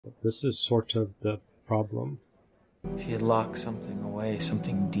This is sort of the problem. She had locked something away,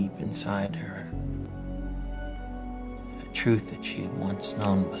 something deep inside her. A truth that she had once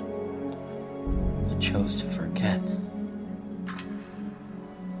known, but chose to forget.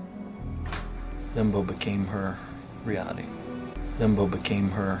 Limbo became her reality. Limbo became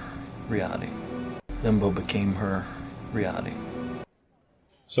her reality. Limbo became her reality.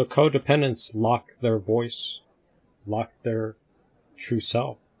 So codependents lock their voice, lock their true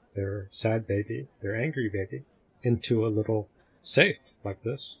self, their sad baby, their angry baby, into a little safe like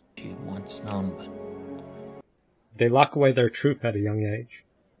this. She had once known, but they lock away their truth at a young age.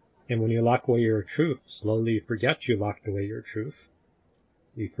 And when you lock away your truth, slowly you forget you locked away your truth.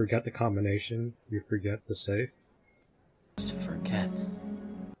 You forget the combination, you forget the safe. To forget.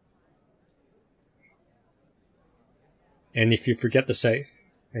 And if you forget the safe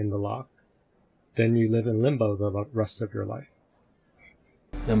and the lock, then you live in limbo the rest of your life.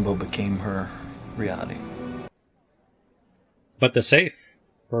 Limbo became her reality. But the safe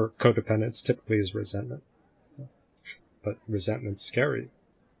for codependence typically is resentment. But resentment's scary.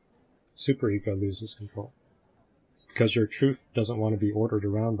 Superego loses control. Because your truth doesn't want to be ordered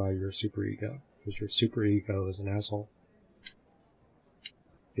around by your superego. Because your superego is an asshole.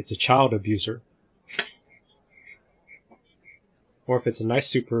 It's a child abuser. Or if it's a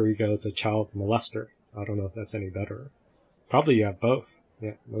nice superego, it's a child molester. I don't know if that's any better. Probably you have both.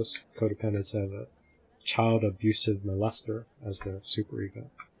 Yeah, most codependents have a child abusive molester as their superego.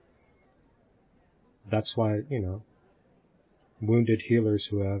 That's why, wounded healers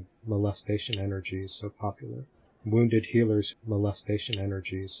who have molestation energy is so popular. Wounded healers' molestation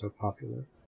energy is so popular.